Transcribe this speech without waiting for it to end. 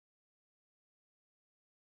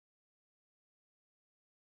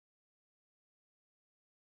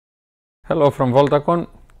Hello from VOLTACON.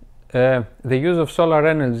 The use of solar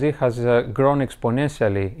energy has grown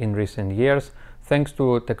exponentially in recent years thanks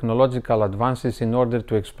to technological advances in order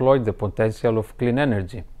to exploit the potential of clean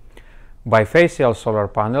energy. Bifacial solar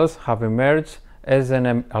panels have emerged as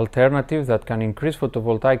an alternative that can increase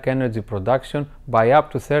photovoltaic energy production by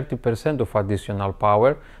up to 30% of additional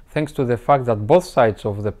power, thanks to the fact that both sides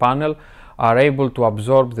of the panel are able to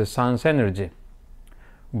absorb the sun's energy.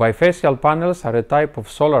 Bifacial panels are a type of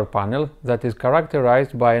solar panel that is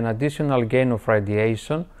characterized by an additional gain of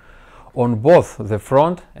radiation on both the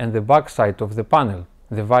front and the back side of the panel,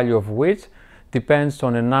 the value of which depends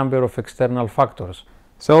on a number of external factors.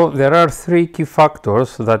 So there are three key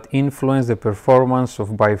factors that influence the performance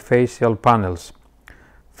of bifacial panels.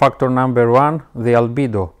 Factor number one, the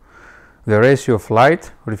albedo, the ratio of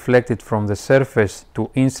light reflected from the surface to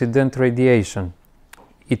incident radiation.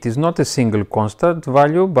 It is not a single constant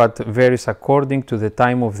value, but varies according to the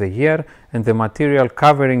time of the year and the material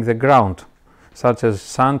covering the ground, such as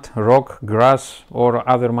sand, rock, grass, or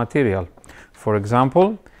other material. For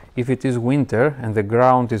example, if it is winter and the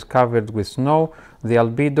ground is covered with snow, the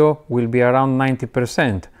albedo will be around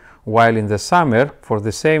 90%, while in the summer, for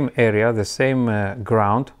the same area, the same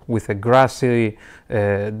ground, with a grassy,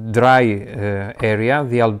 dry area,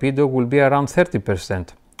 the albedo will be around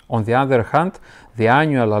 30%. On the other hand, the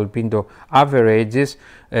annual albedo averages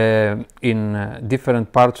in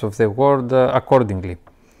different parts of the world accordingly.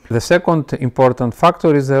 The second important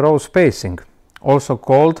factor is the row spacing, also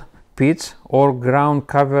called pitch or ground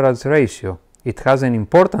coverage ratio. It has an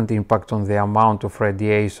important impact on the amount of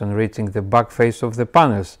radiation reaching the back face of the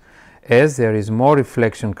panels, as there is more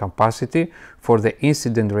reflection capacity for the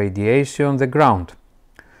incident radiation on the ground.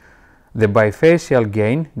 The bifacial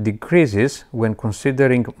gain decreases when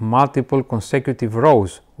considering multiple consecutive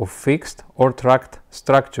rows of fixed or tracked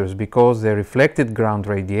structures, because the reflected ground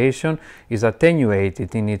radiation is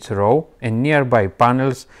attenuated in each row and nearby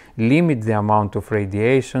panels limit the amount of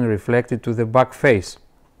radiation reflected to the back face.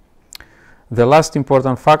 The last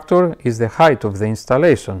important factor is the height of the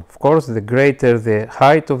installation. Of course, the greater the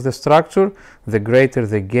height of the structure, the greater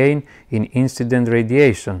the gain in incident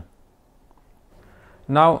radiation.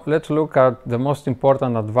 Now let's look at the most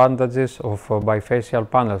important advantages of bifacial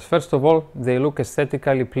panels. First of all, they look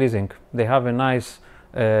aesthetically pleasing. They have a nice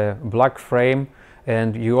black frame,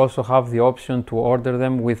 and you also have the option to order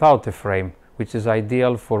them without a frame, which is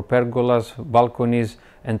ideal for pergolas, balconies,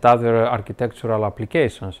 and other architectural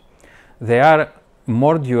applications. They are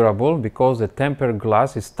more durable because the tempered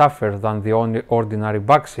glass is tougher than the ordinary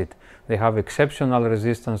backseat. They have exceptional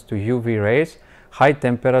resistance to UV rays, high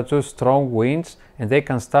temperatures, strong winds, and they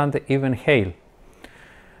can stand even hail.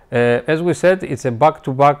 As we said, it's a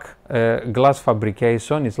back-to-back glass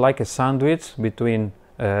fabrication. It's like a sandwich between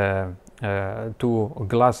two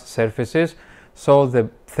glass surfaces, so the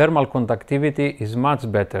thermal conductivity is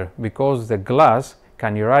much better because the glass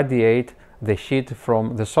can irradiate the heat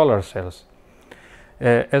from the solar cells.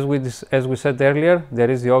 As we said earlier,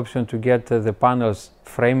 there is the option to get the panels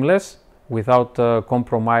frameless without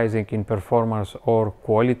compromising in performance or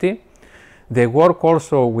quality. They work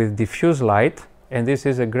also with diffuse light, and this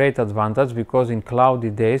is a great advantage because in cloudy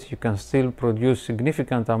days you can still produce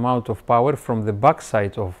significant amount of power from the back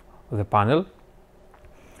side of the panel.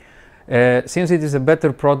 Since it is a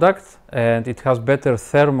better product and it has better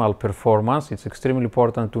thermal performance, it's extremely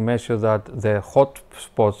important to measure that the hot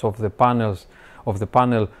spots of the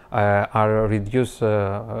panel are reduced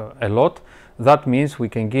a lot. That means we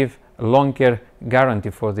can give longer guarantee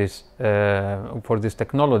for this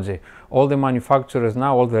technology. All the manufacturers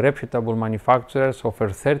now, all the reputable manufacturers, offer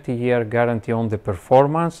 30-year guarantee on the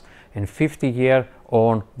performance and 50-year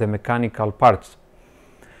on the mechanical parts.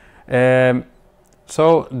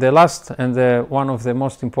 So the last and one of the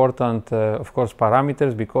most important, of course,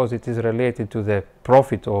 parameters, because it is related to the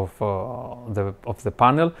profit of the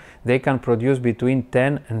panel, they can produce between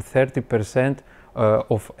 10 and 30%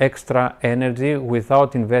 of extra energy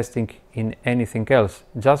without investing in anything else.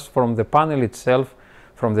 Just from the panel itself,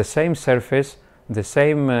 from the same surface, the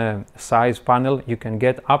same size panel, you can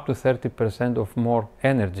get up to 30% of more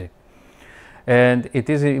energy. And it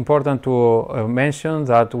is important to mention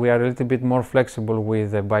that we are a little bit more flexible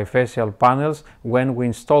with the bifacial panels when we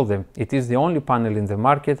install them. It is the only panel in the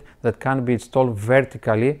market that can be installed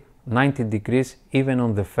vertically 90 degrees even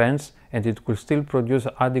on the fence, and it will still produce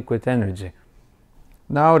adequate energy.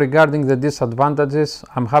 Now, regarding the disadvantages,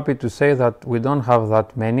 I'm happy to say that we don't have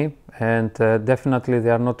that many, and definitely they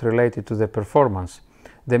are not related to the performance.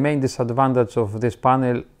 The main disadvantage of this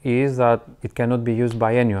panel is that it cannot be used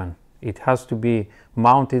by anyone. it has to be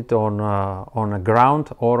mounted on a ground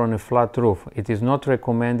or on a flat roof. It is not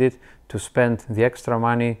recommended to spend the extra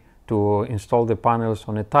money to install the panels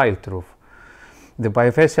on a tiled roof. The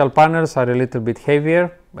bifacial panels are a little bit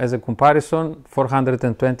heavier. As a comparison,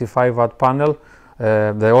 425 watt panel,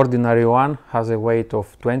 the ordinary one has a weight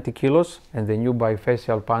of 20 kilos, and the new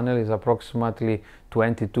bifacial panel is approximately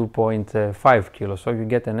 22.5 kilos. So you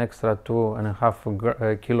get an extra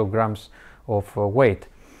 2.5 kilograms of weight.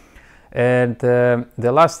 And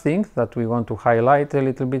the last thing that we want to highlight a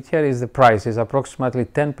little bit here is the price. Is approximately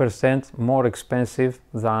 10% more expensive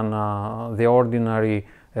than the ordinary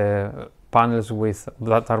panels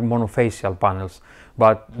that are monofacial panels.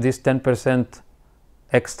 But this 10%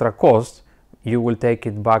 extra cost, you will take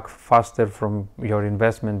it back faster from your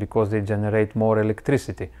investment because they generate more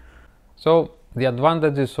electricity. So the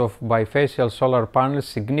advantages of bifacial solar panels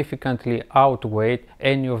significantly outweigh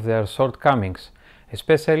any of their shortcomings,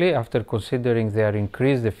 especially after considering their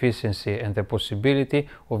increased efficiency and the possibility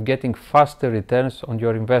of getting faster returns on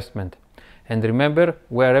your investment. And remember,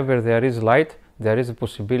 wherever there is light, there is a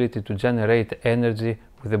possibility to generate energy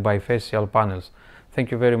with the bifacial panels.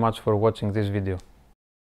 Thank you very much for watching this video.